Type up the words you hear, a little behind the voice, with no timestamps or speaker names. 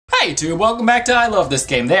Hey YouTube, welcome back to I Love This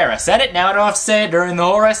Game. There, I said it, now I don't have to say it during the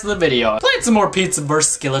whole rest of the video. Playing some more Pizza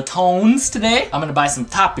vs. Skeletons today. I'm gonna buy some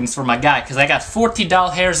toppings for my guy, because I got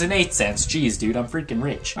 $40 and 8 cents. Jeez, dude, I'm freaking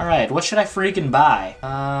rich. Alright, what should I freaking buy?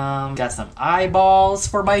 Got some eyeballs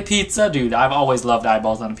for my pizza. Dude, I've always loved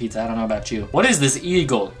eyeballs on a pizza. I don't know about you. What is this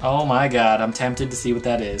eagle? Oh my god, I'm tempted to see what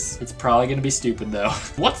that is. It's probably gonna be stupid, though.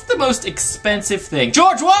 What's the most expensive thing?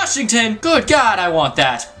 George Washington! Good god, I want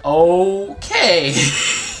that. Okay.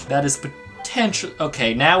 That is potential.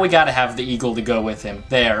 Okay, now we gotta have the eagle to go with him.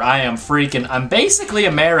 There, I'm basically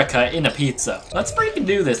America in a pizza. Let's freaking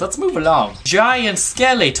do this. Let's move along. Giant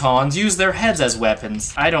skeletons use their heads as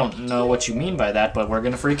weapons. I don't know what you mean by that, but we're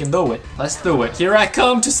gonna freaking do it. Let's do it. Here I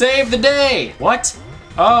come to save the day. What?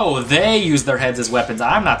 Oh, they use their heads as weapons.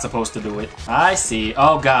 I'm not supposed to do it. I see.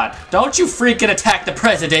 Oh god. Don't you freaking attack the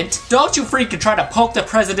president. Don't you freaking try to poke the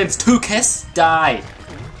president's tuchus. Die.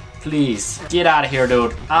 Please, get out of here,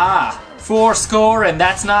 dude. Ah, 4 score, and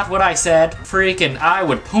that's not what I said. Freaking, I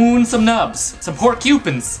would poon some nubs. Some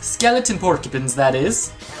porcupines. Skeleton porcupines, that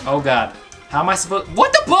is. Oh god. How am I supposed—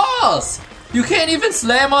 What the balls? You can't even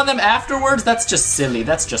slam on them afterwards? That's just silly.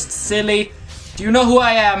 That's just silly. Do you know who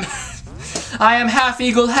I am? I am half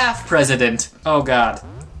eagle, half president. Oh god.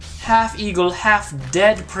 Half eagle, half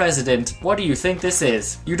dead president. What do you think this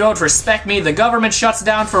is? You don't respect me, the government shuts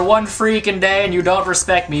down for one freaking day, and you don't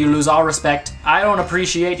respect me, you lose all respect. I don't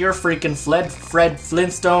appreciate your freaking Fred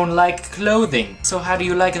Flintstone-like clothing. So how do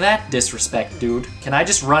you like that disrespect, dude? Can I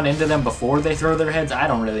just run into them before they throw their heads? I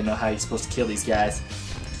don't really know how you're supposed to kill these guys.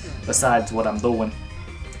 Besides what I'm doing.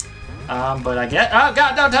 But I guess— Oh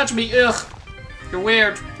god, don't touch me, ugh. You're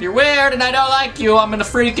weird. You're weird, and I don't like you. I'm gonna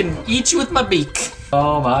freaking eat you with my beak.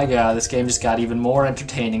 Oh my god, this game just got even more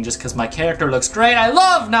entertaining just because my character looks great. I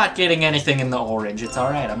love not getting anything in the orange. It's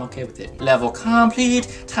alright, I'm okay with it. Level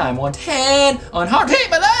complete, time 110, on hard hate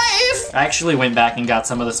my life! I actually went back and got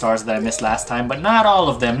some of the stars that I missed last time, but not all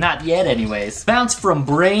of them, not yet anyways. Bounce from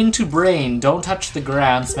brain to brain, don't touch the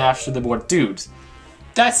ground, smash to the board. Dude,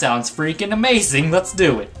 that sounds freaking amazing, let's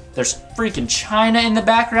do it. There's freaking China in the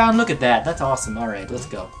background, look at that, that's awesome. Alright, let's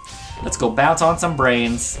go. Let's go bounce on some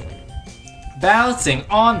brains. Bouncing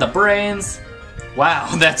on the brains. Wow,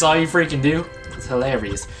 that's all you freaking do? That's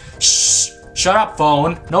hilarious. Shh! Shut up,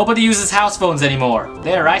 phone. Nobody uses house phones anymore.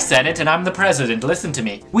 There, I said it, and I'm the president. Listen to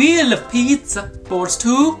me. Wheel of pizza. Boards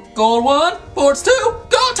 2, goal 1. Boards 2,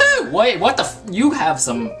 goal 2. Wait, what the f— You have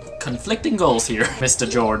some conflicting goals here, Mr.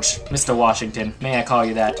 George. Mr. Washington. May I call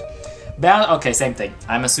you that? Okay, same thing.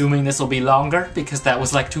 I'm assuming this will be longer, because that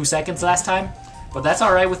was like 2 seconds last time. But that's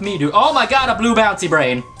alright with me, dude. Oh my god, a blue bouncy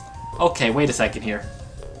brain. Okay, wait a second here.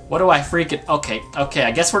 What do I freaking— Okay, I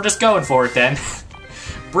guess we're just going for it then.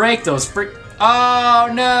 Break those Oh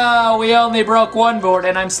no, we only broke one board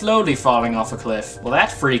and I'm slowly falling off a cliff. Well, that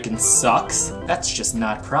freaking sucks. That's just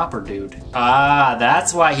not proper, dude. Ah,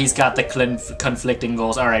 that's why he's got the conflicting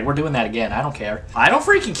goals. Alright, we're doing that again. I don't care. I don't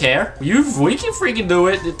freaking care. We can freaking do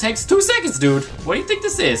it. It takes 2 seconds, dude. What do you think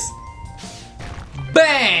this is?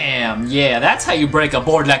 Bam! Yeah, that's how you break a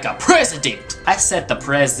board like a president. I said the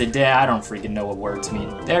president. I don't freaking know what words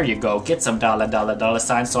mean. There you go. Get some dollar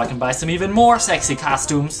signs so I can buy some even more sexy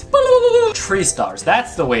costumes. 3 stars.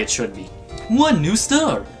 That's the way it should be. 1 new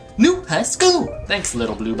star. New high school. Thanks,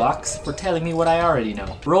 little blue box, for telling me what I already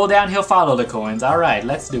know. Roll downhill, follow the coins. Alright,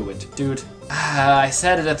 let's do it. Dude, I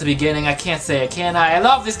said it at the beginning. I can't say it, can I? I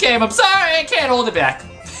love this game. I'm sorry. I can't hold it back.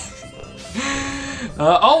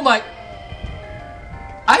 Oh my—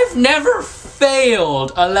 I've never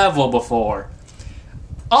failed a level before.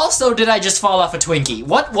 Also, did I just fall off a Twinkie?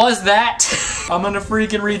 What was that? I'm gonna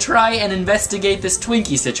freaking retry and investigate this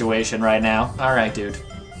Twinkie situation right now. Alright, dude.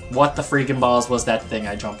 What the freaking balls was that thing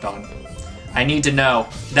I jumped on? I need to know.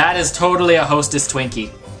 That is totally a Hostess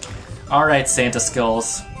Twinkie. Alright, Santa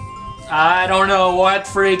Skulls. I don't know what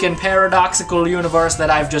freaking paradoxical universe that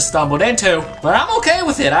I've just stumbled into, but I'm okay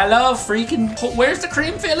with it. I love freaking— Where's the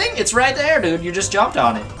cream filling? It's right there, dude. You just jumped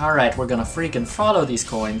on it. Alright, we're gonna freaking follow these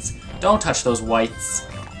coins. Don't touch those whites.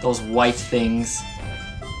 Those white things.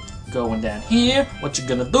 Going down here. What you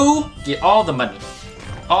gonna do? Get all the money.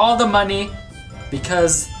 All the money.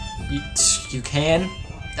 Because you can.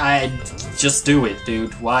 Just do it,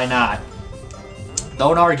 dude. Why not?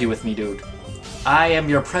 Don't argue with me, dude. I am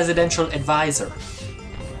your presidential advisor,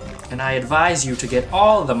 and I advise you to get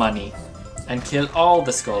all the money and kill all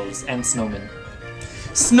the skulls and snowmen.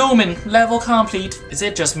 Snowman, level complete. Is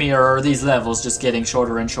it just me, or are these levels just getting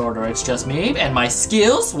shorter and shorter? It's just me and my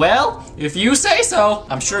skills? Well, if you say so.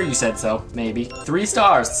 I'm sure you said so, maybe. 3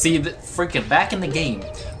 stars. See, freaking back in the game.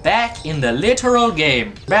 Back in the literal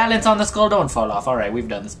game. Balance on the skull, don't fall off. Alright, we've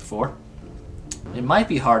done this before. It might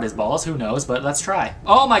be hard as balls, who knows, but let's try.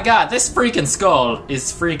 Oh my god, this freaking skull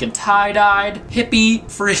is freaking tie-dyed, hippie,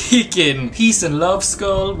 freaking peace and love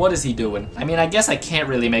skull. What is he doing? I mean, I guess I can't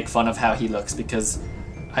really make fun of how he looks because,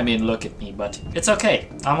 I mean, look at me, but it's okay.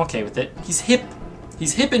 I'm okay with it. He's hip.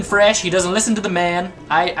 He's hip and fresh, he doesn't listen to the man.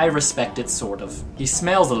 I respect it, sort of. He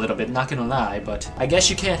smells a little bit, not gonna lie, but I guess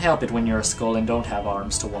you can't help it when you're a skull and don't have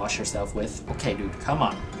arms to wash yourself with. Okay, dude, come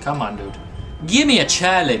on. Come on, dude. Give me a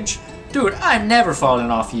challenge. Dude, I'm never falling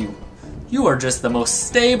off you. You are just the most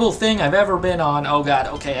stable thing I've ever been on. Oh god,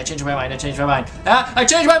 okay, I changed my mind, I changed my mind. Ah, I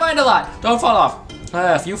changed my mind a lot! Don't fall off.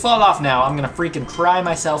 If you fall off now, I'm gonna freaking cry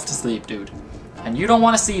myself to sleep, dude. And you don't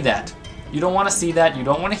want to see that. You don't want to see that, you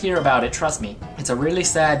don't want to hear about it, trust me. It's a really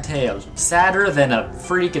sad tale. Sadder than a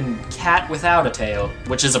freaking cat without a tail.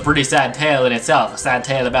 Which is a pretty sad tale in itself. A sad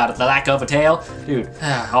tale about the lack of a tail. Dude,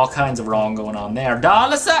 all kinds of wrong going on there.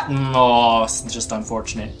 Oh, it's just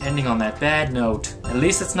unfortunate. Ending on that bad note. At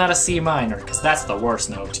least it's not a C minor, because that's the worst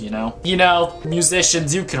note, you know? You know,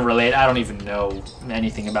 musicians, you can relate. I don't even know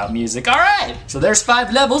anything about music. Alright! So there's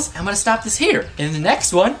 5 levels. I'm gonna stop this here. In the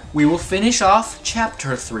next one, we will finish off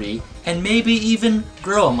Chapter 3. And maybe even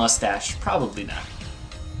grow a mustache. Probably not.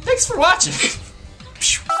 Thanks for watching.